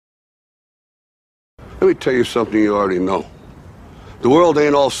Let me tell you something you already know. The world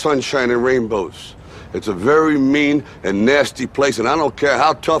ain't all sunshine and rainbows. It's a very mean and nasty place, and I don't care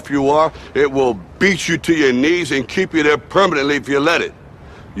how tough you are, it will beat you to your knees and keep you there permanently if you let it.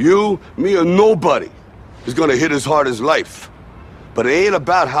 You, me, or nobody is gonna hit as hard as life. But it ain't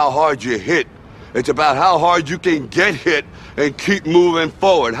about how hard you hit. It's about how hard you can get hit and keep moving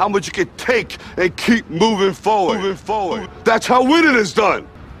forward. How much you can take and keep moving forward. That's how winning is done.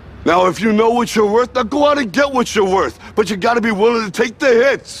 Now, if you know what you're worth, now go out and get what you're worth. But you gotta be willing to take the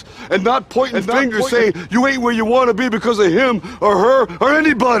hits and not pointing fingers saying you ain't where you want to be because of him or her or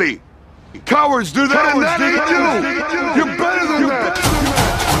anybody. Cowards do that, and that ain't you. You're better than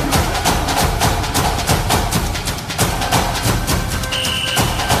that.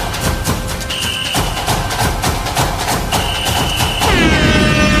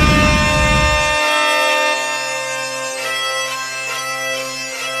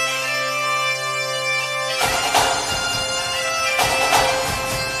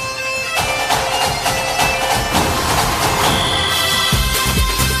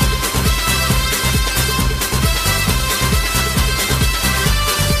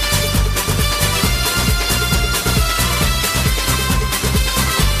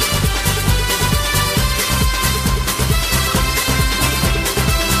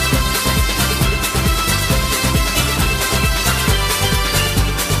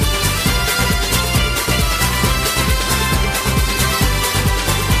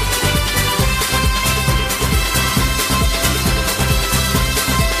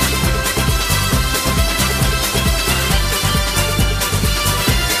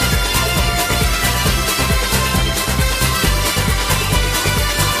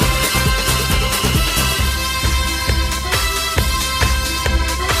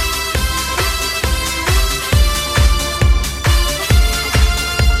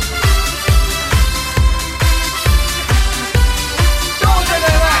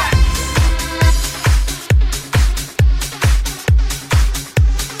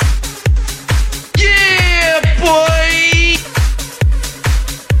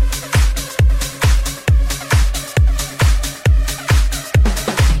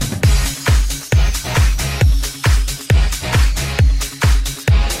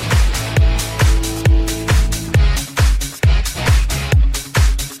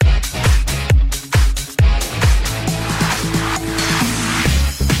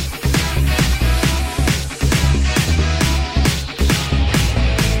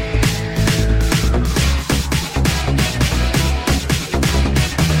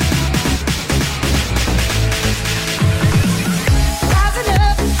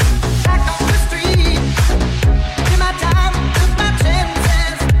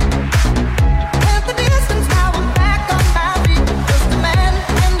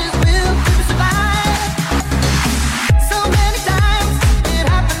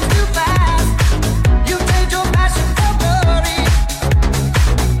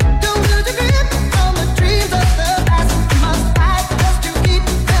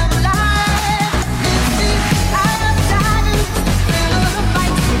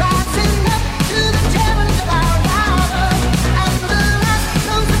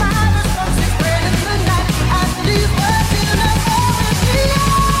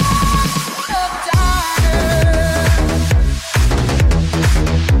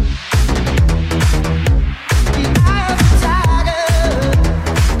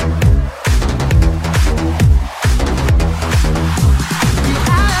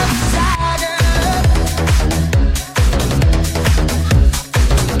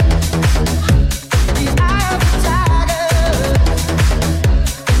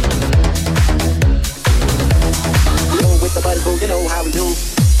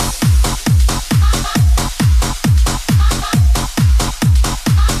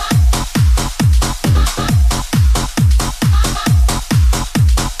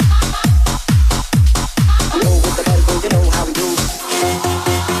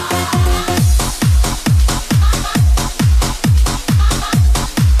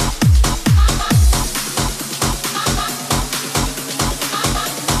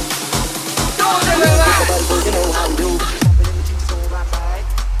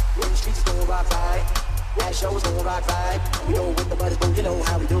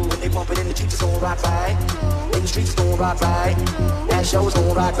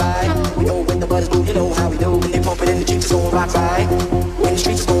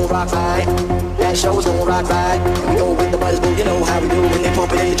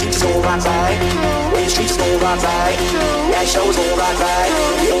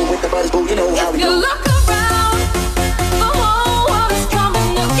 You look around, the whole world is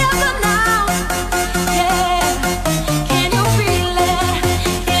coming together now.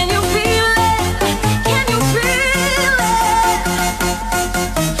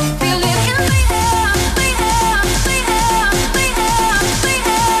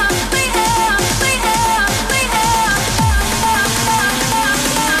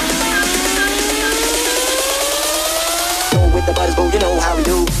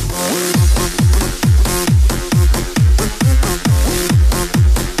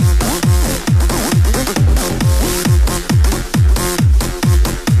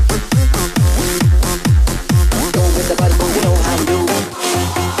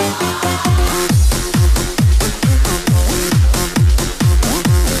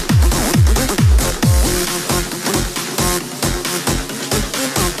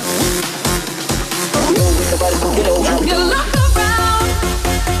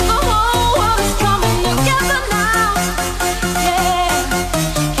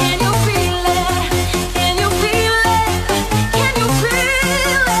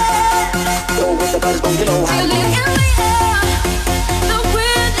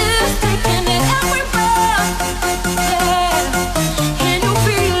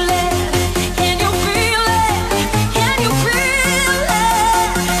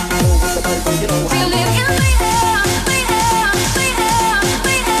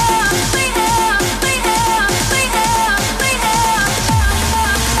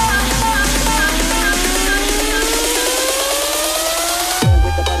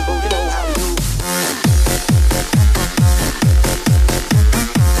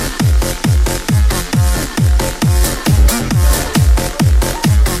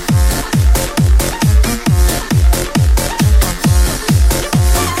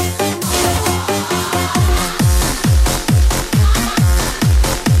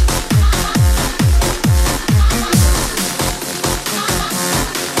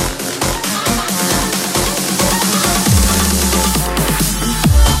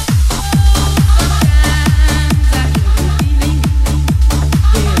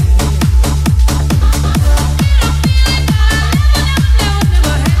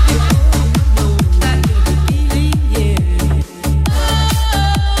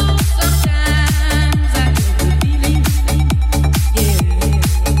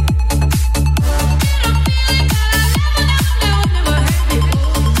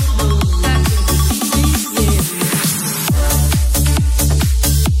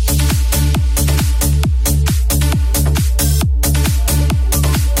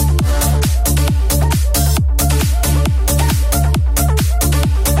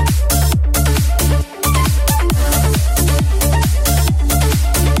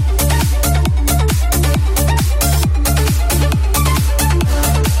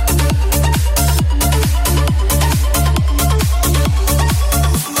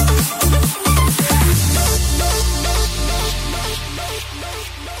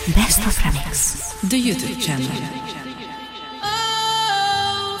 the YouTube channel.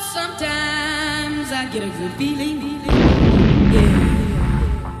 Oh, sometimes I get a good feeling. Yeah.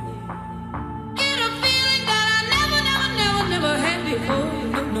 Get a feeling that I never had before.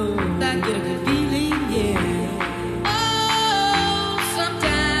 No, I get a good feeling, yeah. Oh,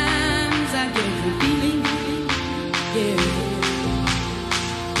 sometimes I get a good feeling, yeah.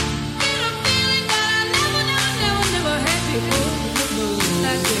 Get a feeling that I never had before. No,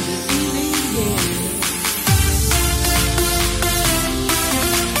 I get a good feeling, yeah.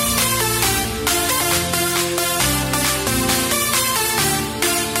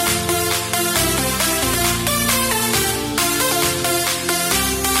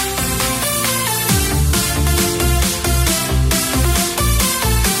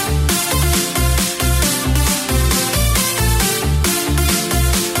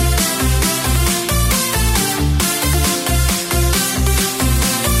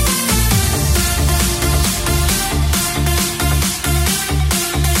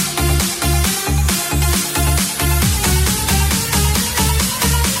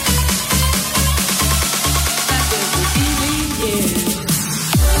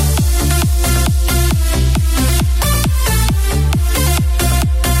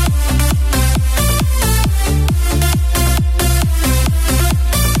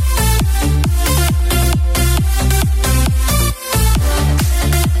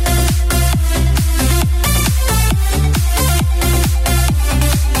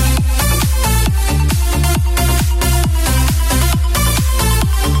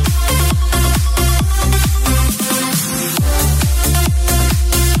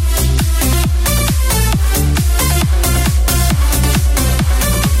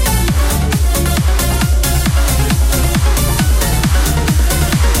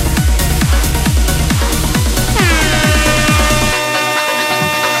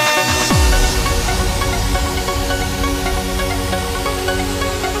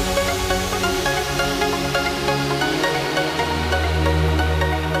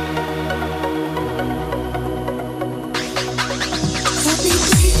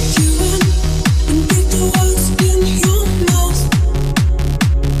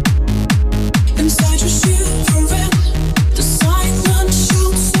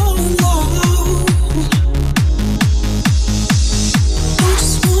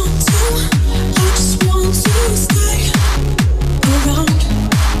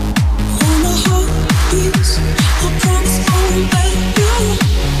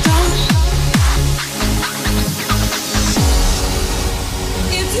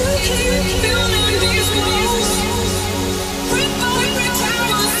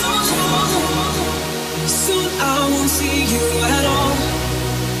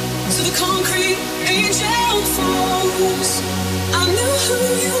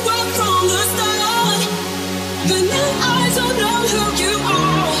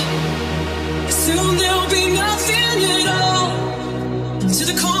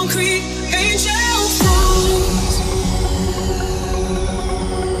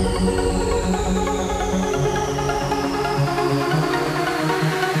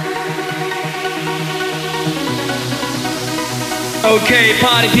 Okay,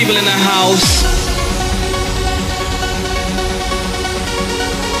 party people in the house.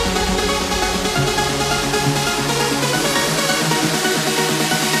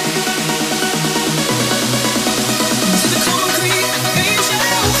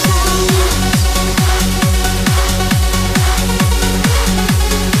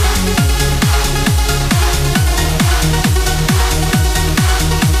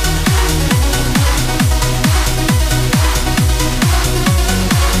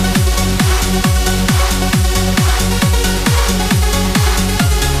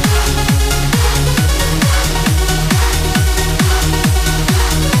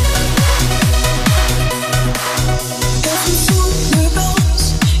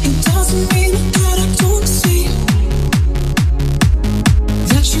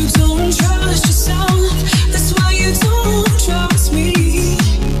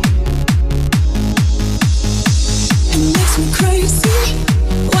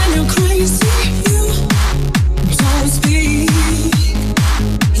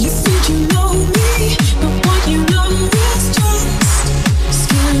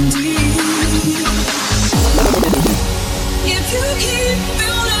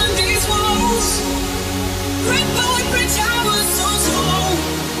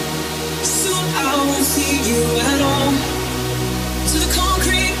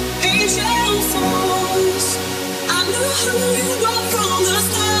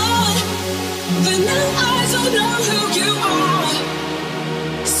 But now I don't know who you are.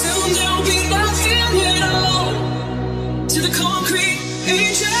 Soon there'll be nothing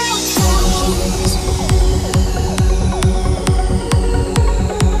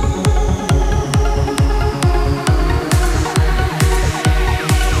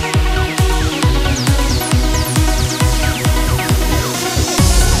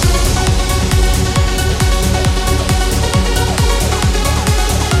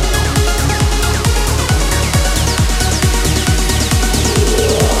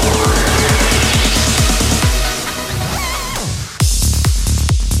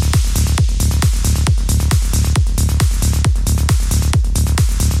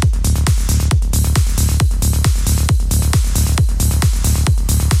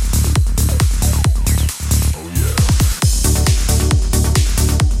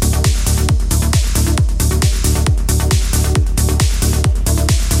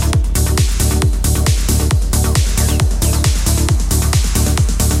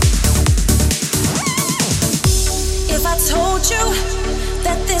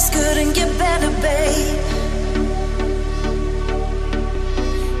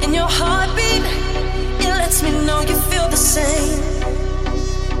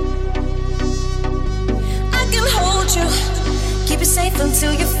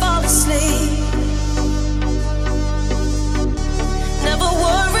until you fall asleep. Never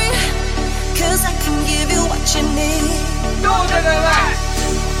worry, 'cause I can give you what you need.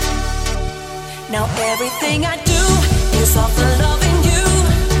 Now everything I do is all for loving you.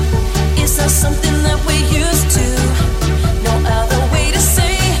 It's not something that we're used to. No other way to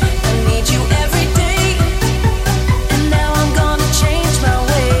say I need you every day. And now I'm gonna change my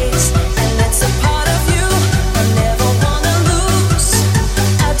ways, and it's a part of you I never wanna lose.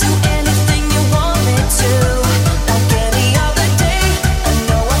 I'll do anything you want me to. Like any other day, I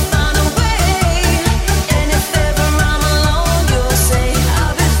know I'll find a way. And if ever I'm alone, you'll say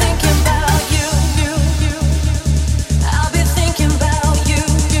I'll be thinking about you. I'll be thinking about you.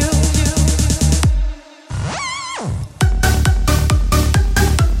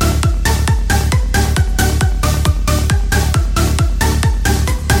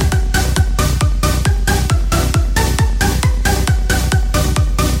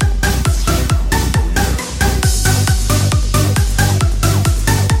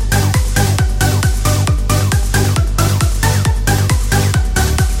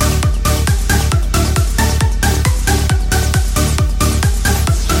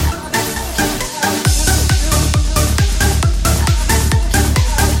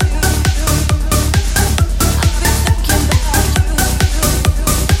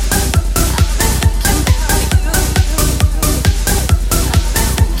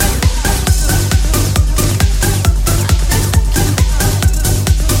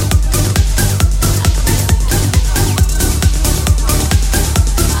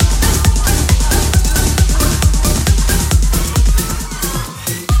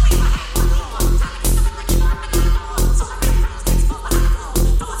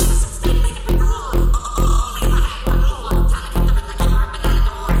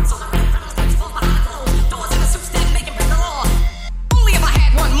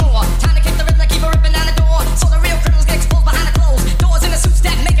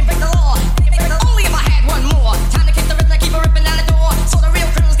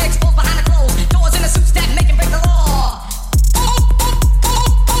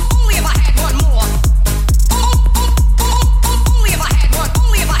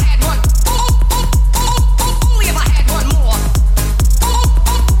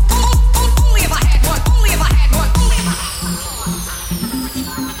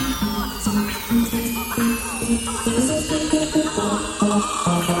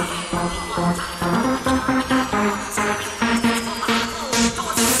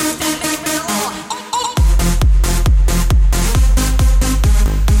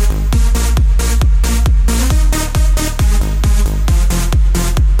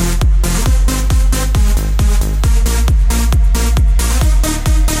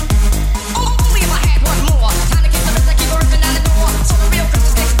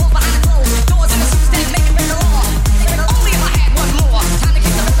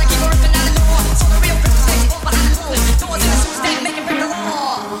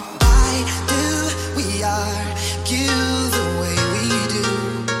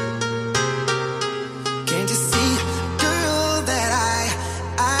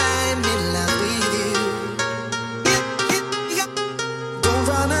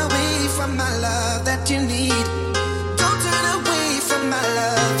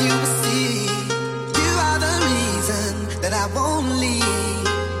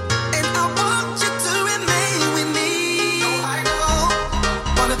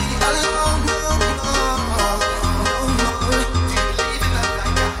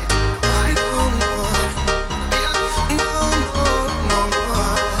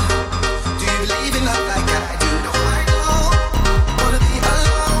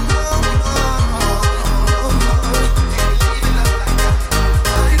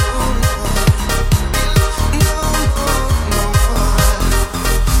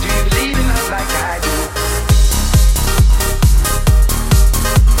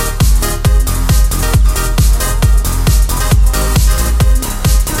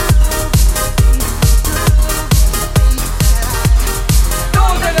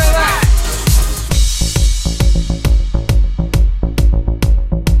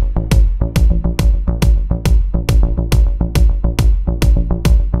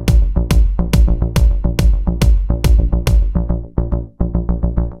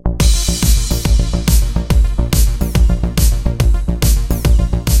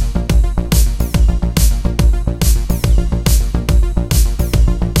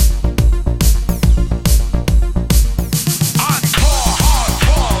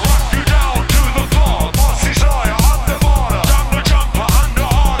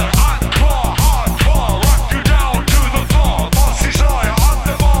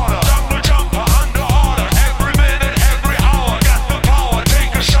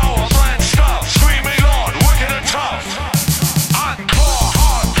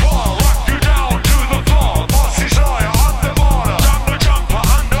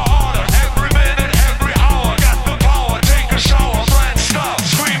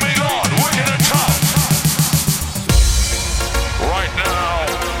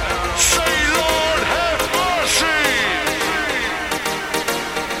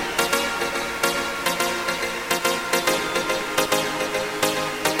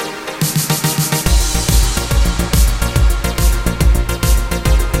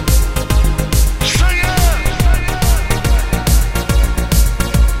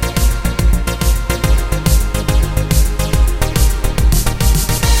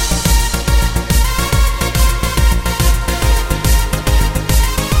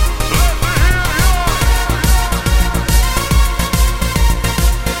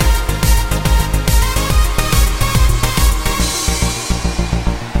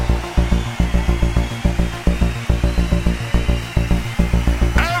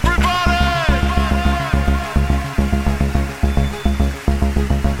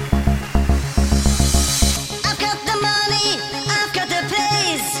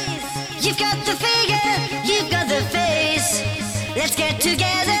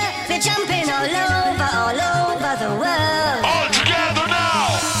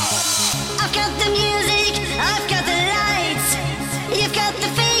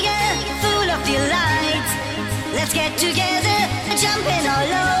 get together, jumping all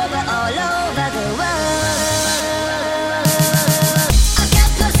over the world. I've got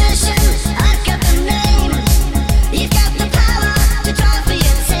possession, I've got the name. You've got the power to drive me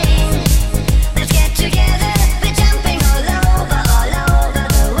insane. Let's get together, we're jumping all over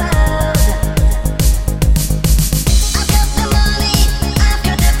the world. I've got the money, I've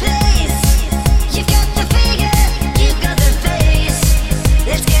got the place. You've got the figure, you've got the face.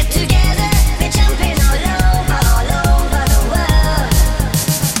 Let's get together, we're jumping all over the world.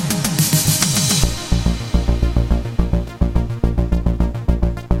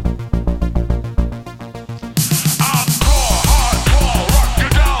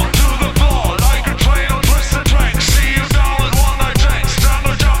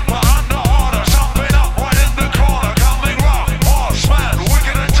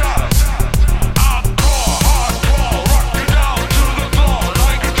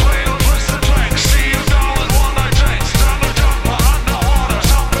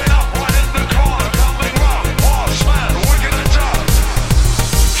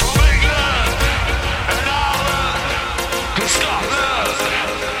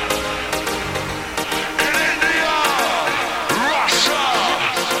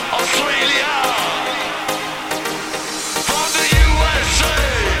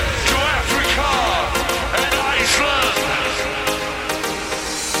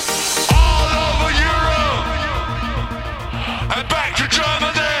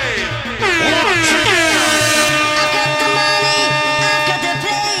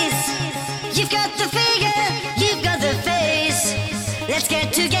 Let's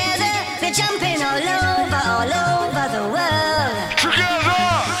get together, we're jumping all over the world.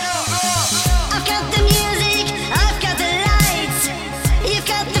 I've got the music, I've got the lights. You've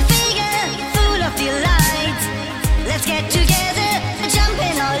got the figure, full of delight. Let's get together, we're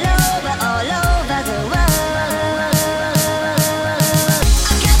jumping all over the world.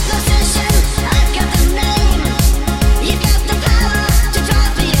 I've got possession, I've got the name. You've got the power to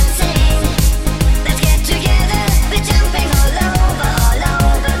drive me insane. Let's get together, we're jumping all over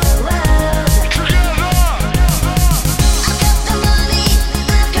the world. I've got the money,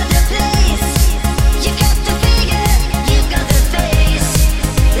 I've got the place. You've got the figure, you've got the face.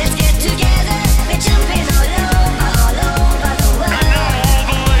 Let's get together, we're jumping all over the world.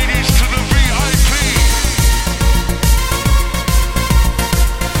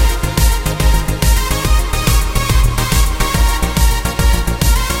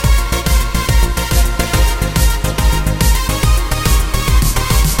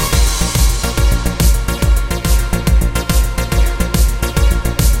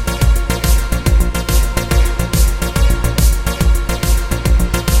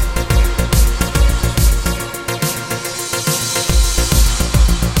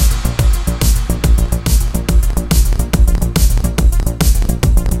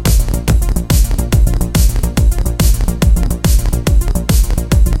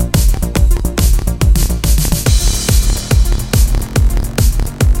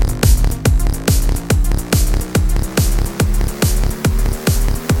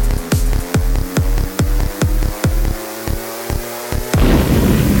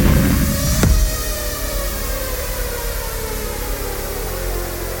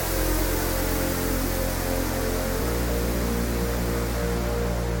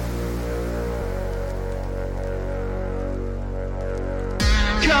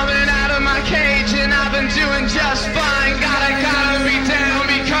 Coming out of my cage and I've been doing just fine. Gotta be down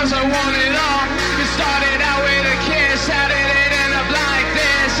because I want it all. It started out with a kiss, how did it end up like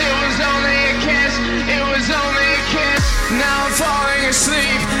this? It was only a kiss, it was only a kiss. Now I'm falling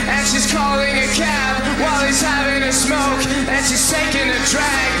asleep and she's calling a cab while he's having a smoke and she's taking a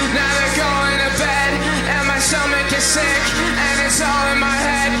drag. Now they're going to bed and my stomach is sick and it's all in my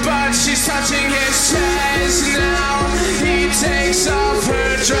head, but she's touching his chest. Now he takes off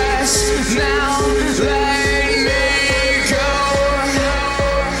her dress. Now let me go.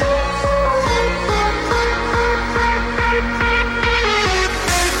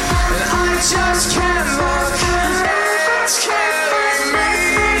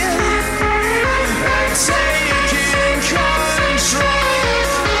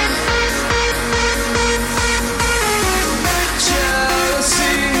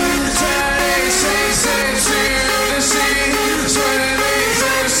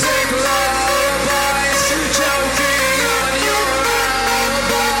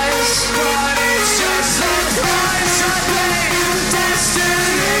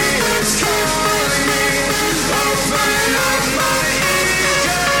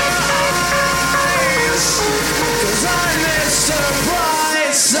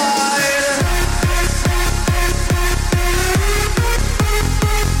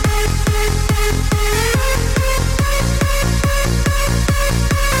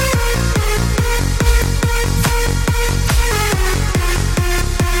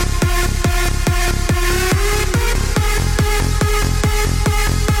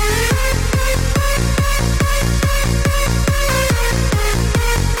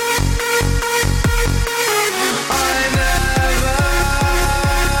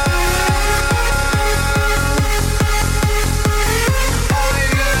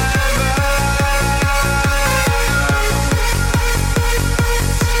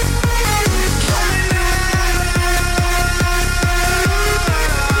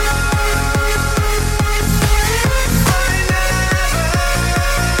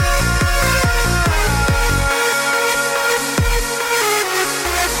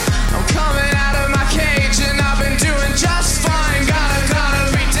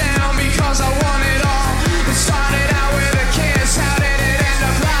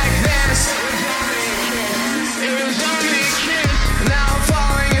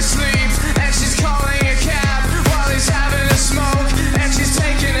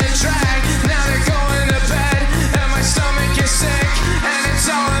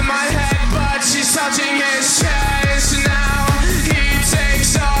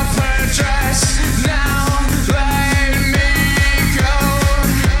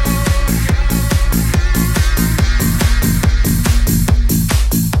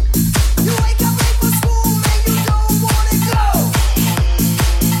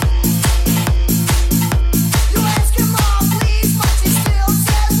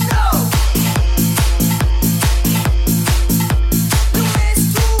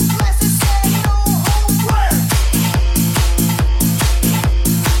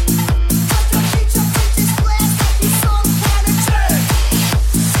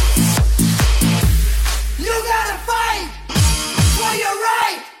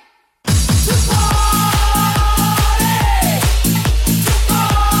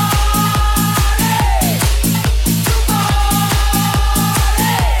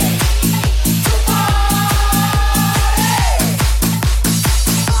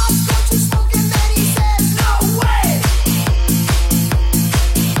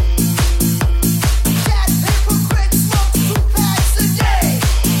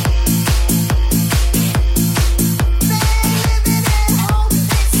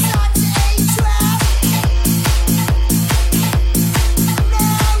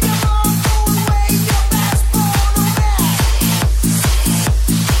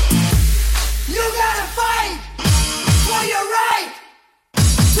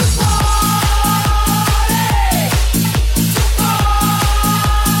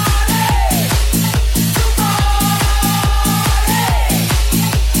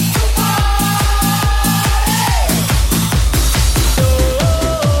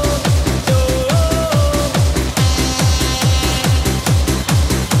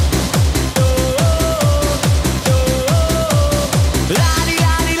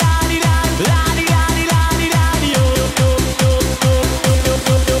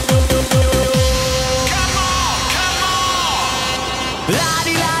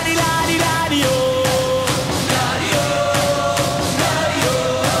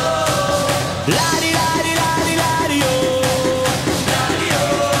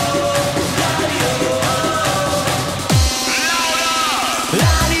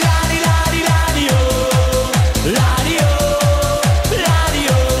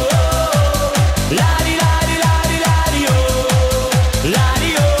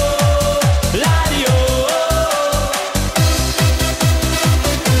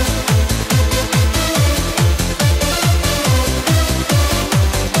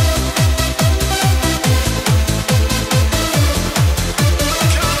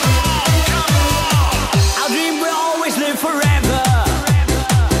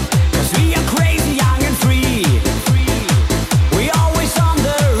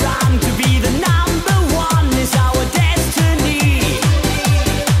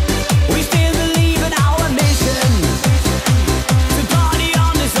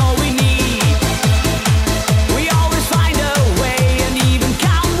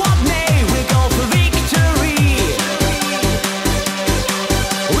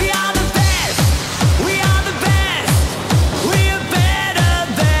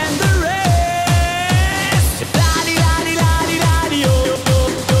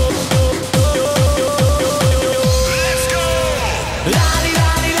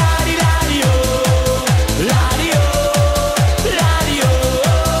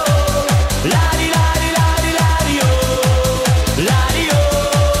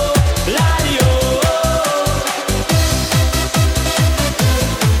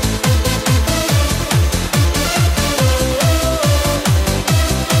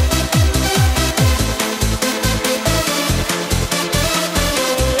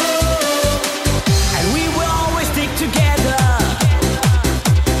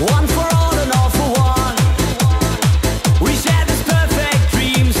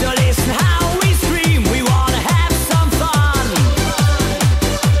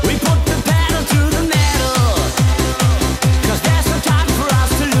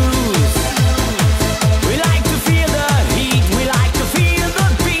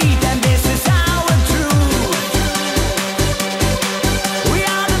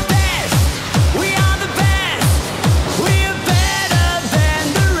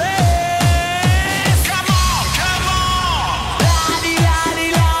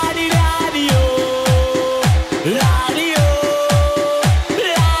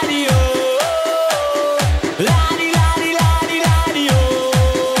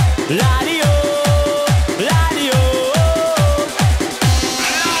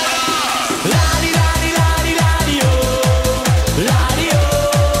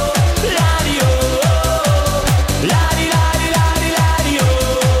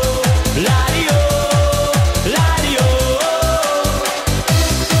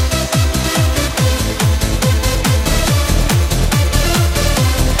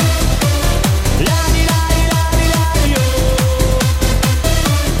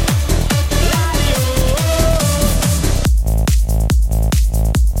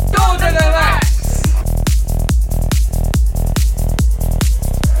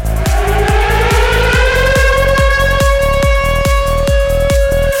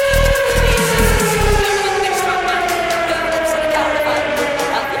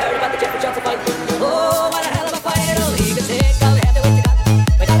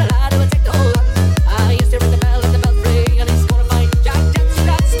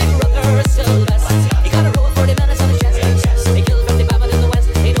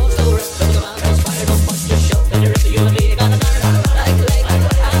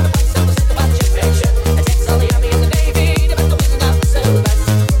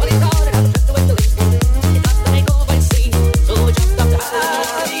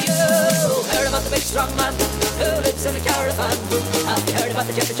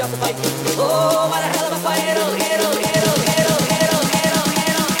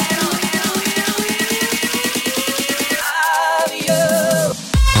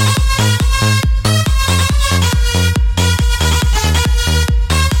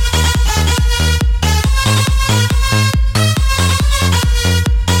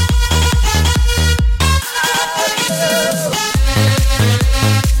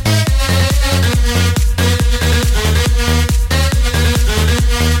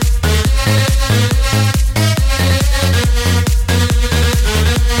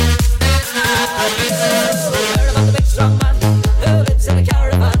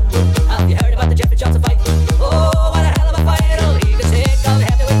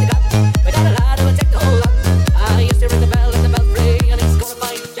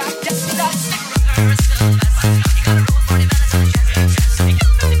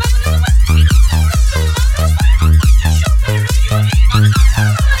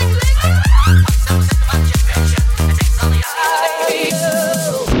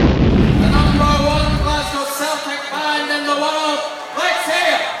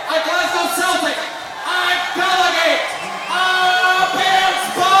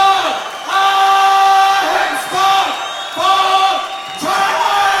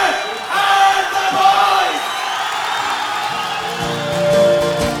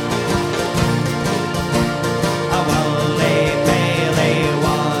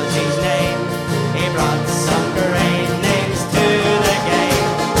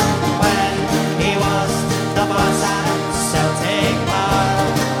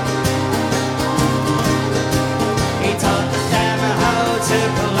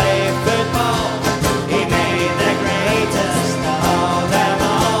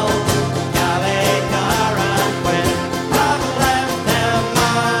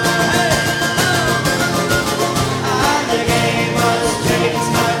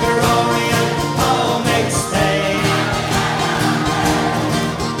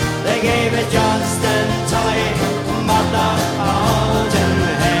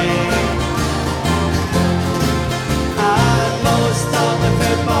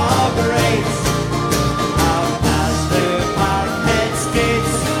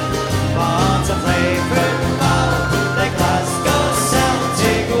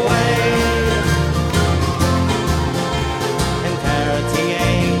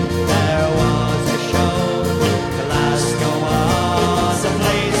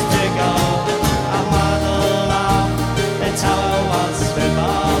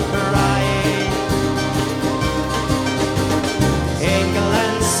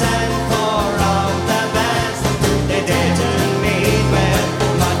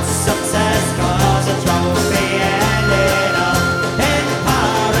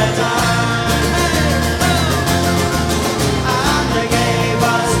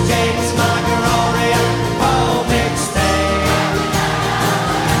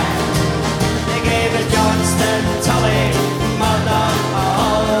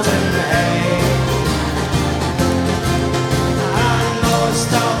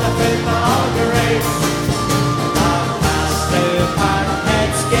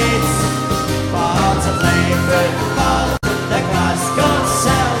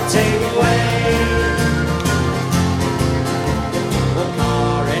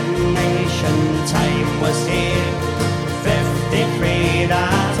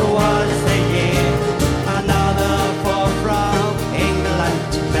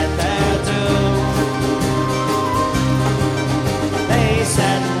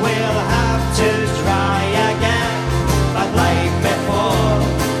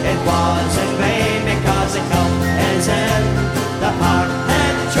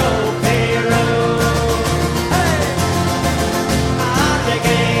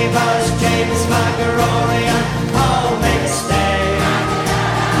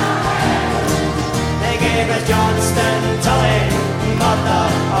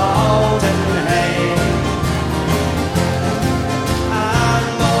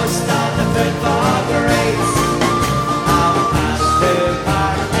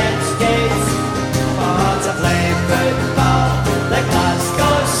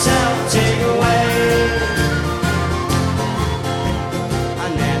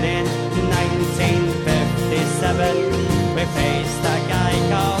 we faced a guy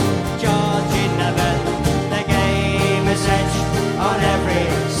called Georgie Neville. The game is etched on every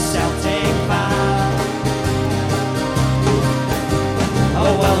Celtic fan.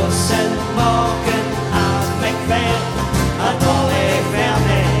 Oh, Wilson, Morgan and McPhail and Ollie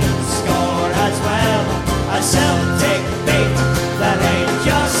Fairbairn score as well. A Celtic beat the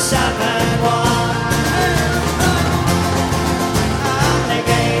Rangers 7-1. And they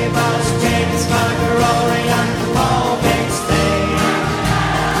gave us James McRory and Paul Bixby.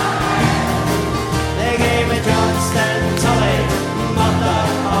 They gave me Johnston, Tully, Mother,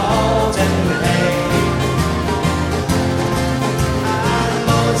 Alden, Hay. And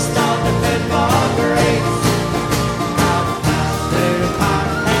most of the football greats have passed through park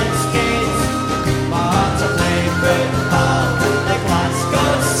and skates. But to play football the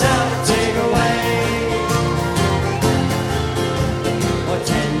Glasgow Celtic way. For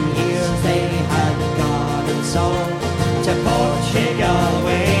 10 years they had gone and sold to Portugal.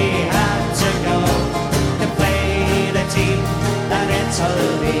 We had to go to play the team that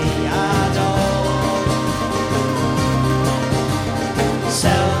Italy adored.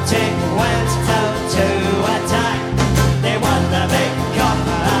 Celtic went out to attack. They won the big cup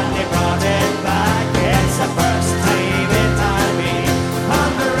and they brought it back. It's the first time it had been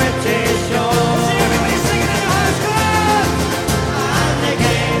on the British shore. And they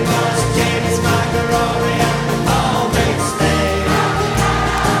gave us James McRory and Paul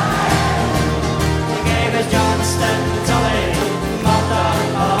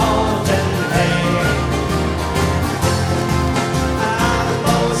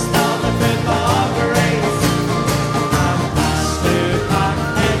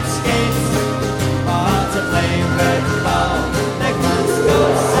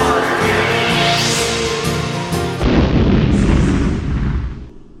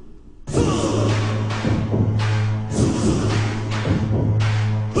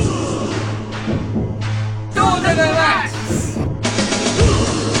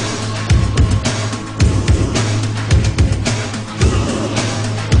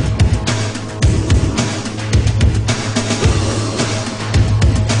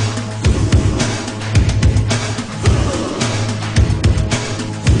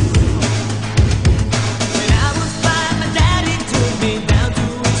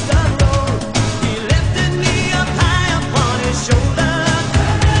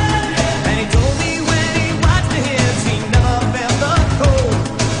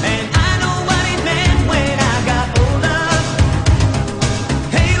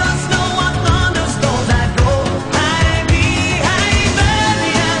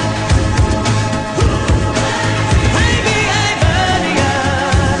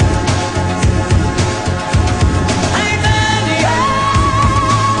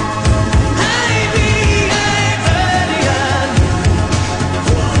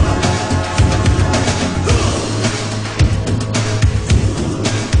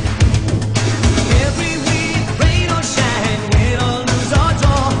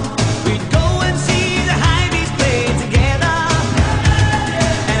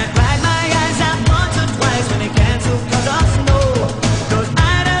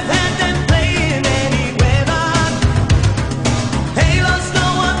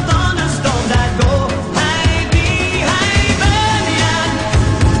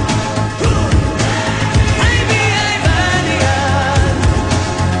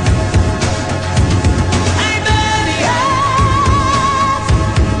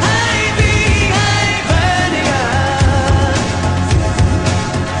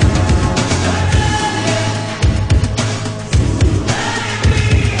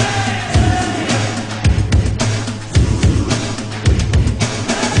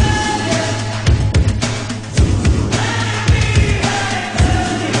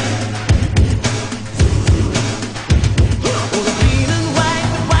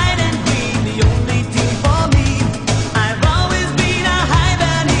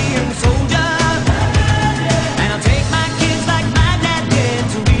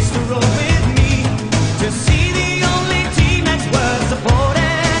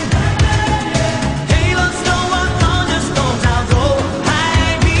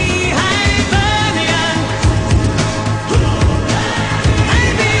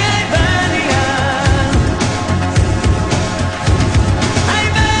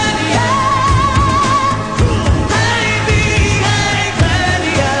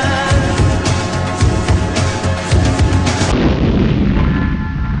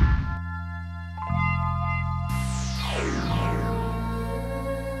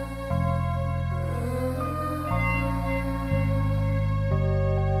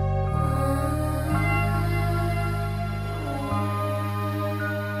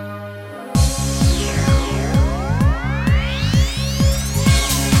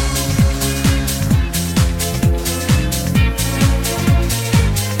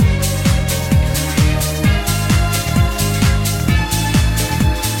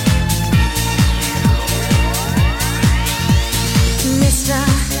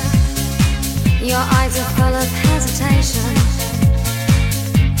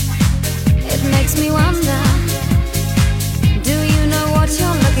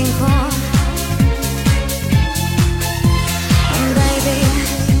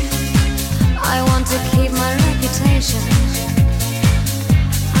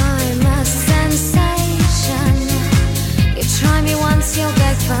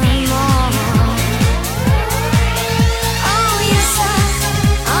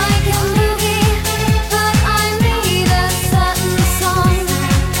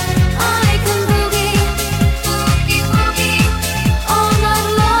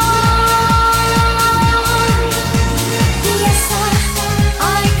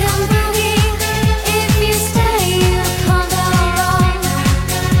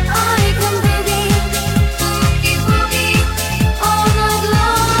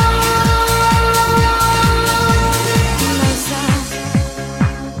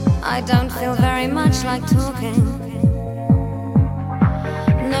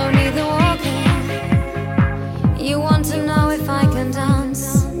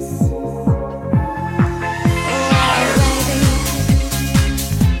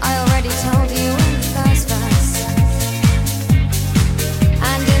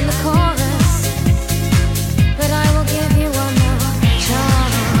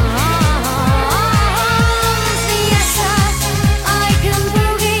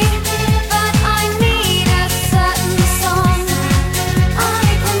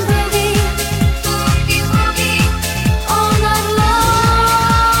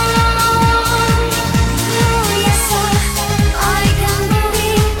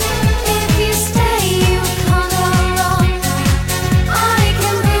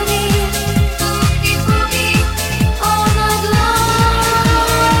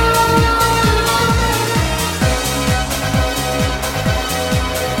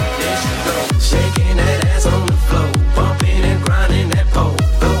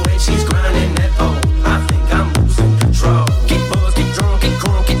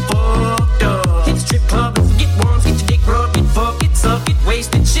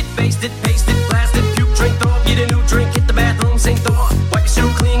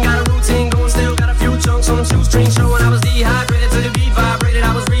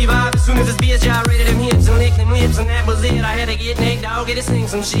it, Nate Dogg, get to sing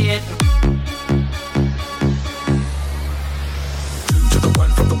some shit. To the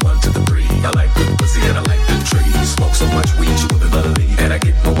one, from the one to the three. I like good pussy and I like good trees. Smoke so much weed you wouldn't believe, and I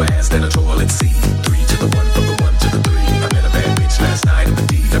get more ass than a toilet seat. 3 to the one, from the one to the three. I met a bad bitch last night in the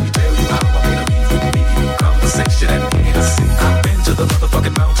D. Let me tell you how I made her leave with me. Conversation and Hennessy. I've been to the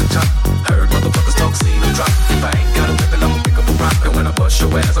motherfucking mountaintop. Heard motherfuckers talk, seen them drop. If I ain't got a weapon, I'ma pick up a rock. And when I bust your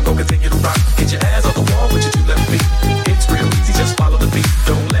ass, I'm gonna continue to rock. Get your ass off the wall with your 2 left feet. It's real easy, just follow the beat.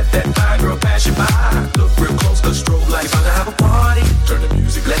 Don't let that fine girl pass you by. Look real close, cause strobe lights. About to have a party. Turn the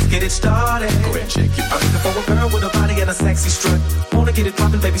music, let's get it started. Go ahead, shake it. I'm looking for a girl with a body and a sexy strut. Wanna get it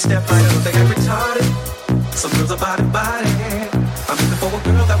poppin', baby, step right up. They got retarded. Some girls are body. I'm looking for a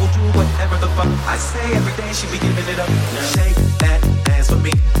girl that will do whatever the fuck I say. Every day she be giving it up. Shake that ass for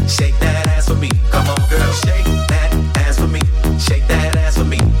me. Shake that ass for me. Come on, girl, shake that ass for me. Shake that ass for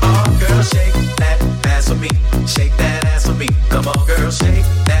me. Oh, girl, shake that ass for me. Shake that ass for me. Come on, girl, shake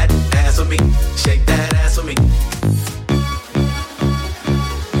that ass for me. Shake that ass for me.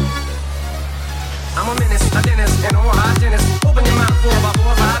 I'm a menace, a dentist, and a hygienist. Open your mouth for about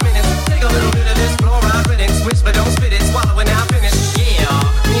 4 or 5 minutes. Take a little bit of this fluoride riddance. Switch, but don't spit it. Swallow it now, finish. Yeah,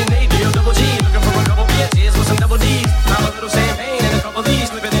 me and Nate deal double G. Looking for a couple bitches with some double D's. Pop a little champagne and a couple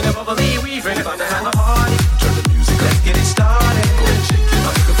D's. Slip it in a bubbly. We friend about to have a party. Turn the music, Let's get it started. go ahead, shake it.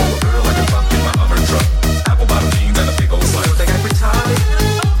 I'm looking for a girl I can fuck in my Hummer truck. Apple bottom jeans and a big old slut. They got retarded.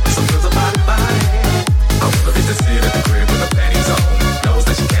 Some girls are body. I want a bitch to sit at the crib with her panties on. Knows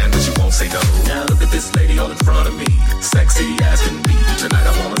that she can, but she won't say no. Now look at this lady all in front of me. Sexy as can be. Tonight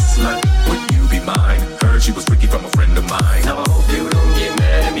I want a slut. Would you be mine? Heard she was freaky from a friend of mine. Now I hope you don't get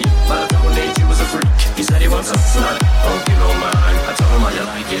mad at me, but I told Nate you was a freak. He said he wants a slut. Hope you don't mind. I told him how you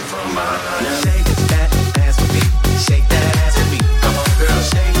like it from mine. Now shake that ass for me. Shake that ass for me. Come on, girl,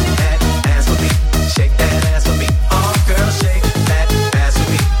 shake that ass for me. Shake that ass for me. Oh, girl, shake that ass for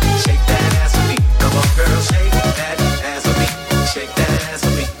me. Shake that ass for me. Come on, girl, shake that ass for me. Shake that ass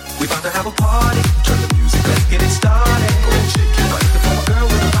for me. We about to have a party. Turn the music, let's get it started. Go ahead, shake it. I'm looking for a girl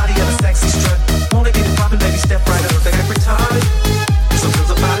with a body and a sexy strut. Wanna get it poppin', baby, step right up. They got retarded. Some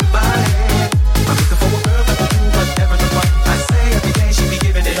girls are body. I'm looking for a girl that will do whatever the fuck I say. Every day she be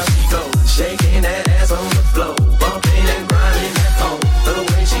giving it up. She goes shaking that ass on the floor, bumping and grinding that pole. The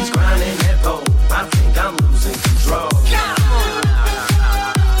way she's grinding that pole, I think I'm losing control.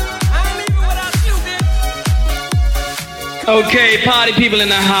 Okay, party people in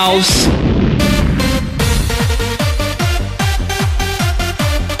the house.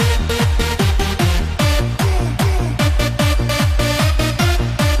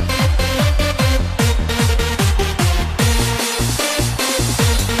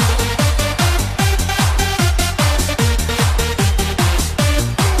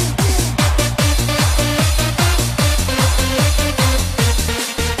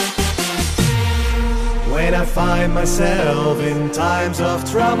 When I find myself in times of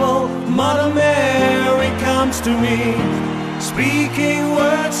trouble, Mother Mary comes to me, speaking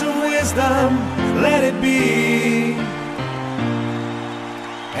words of wisdom, let it be.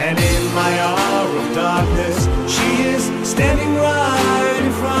 And in my hour of darkness, she is standing right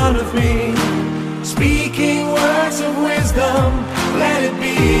in front of me, speaking words of wisdom, let it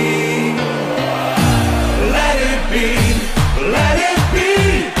be. Let it be, let it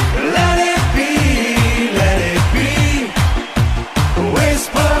be, let it be. Let it be.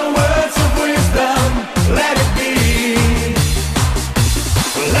 Whisper words of wisdom. Let it be.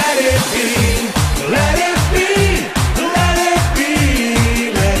 Let it be. Let it be. Let it be.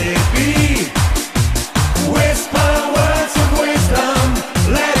 Let it be. Whisper words of wisdom.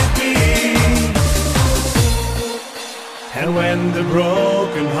 Let it be. And when the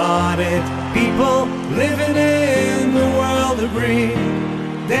broken-hearted people living in the world agree,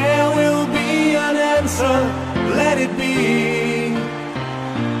 there will be an answer, let it be.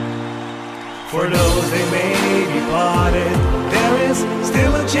 For those they may be parted, there is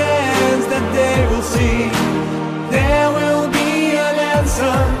still a chance that they will see. There will be an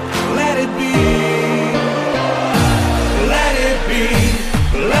answer, let it be. Let it be,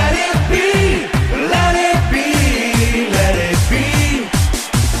 let it be, let it be, let it be.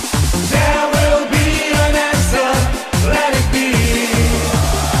 There will be an answer, let it be.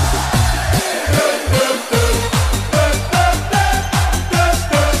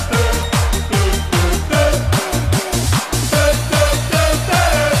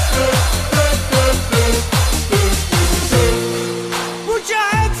 Put your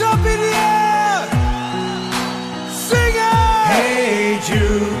hands up in the air. Sing it. Hey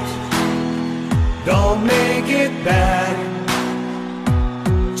Jude, don't make it bad.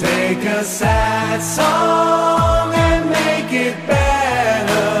 Take a sad song and make make it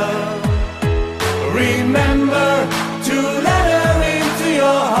better. Remember to let her into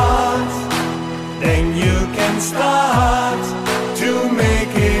your heart. Then you can start to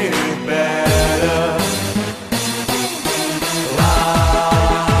make it better. La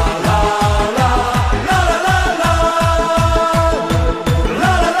la la la la la la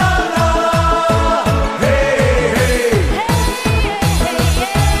la la la. Hey hey. La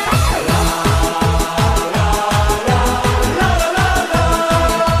la la la la la la.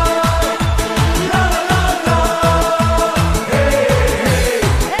 La la la la. Hey hey.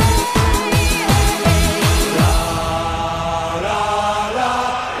 La la la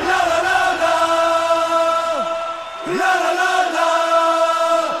la la la la. La la la la.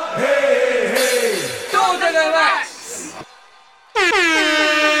 Hey hey. Go to the right.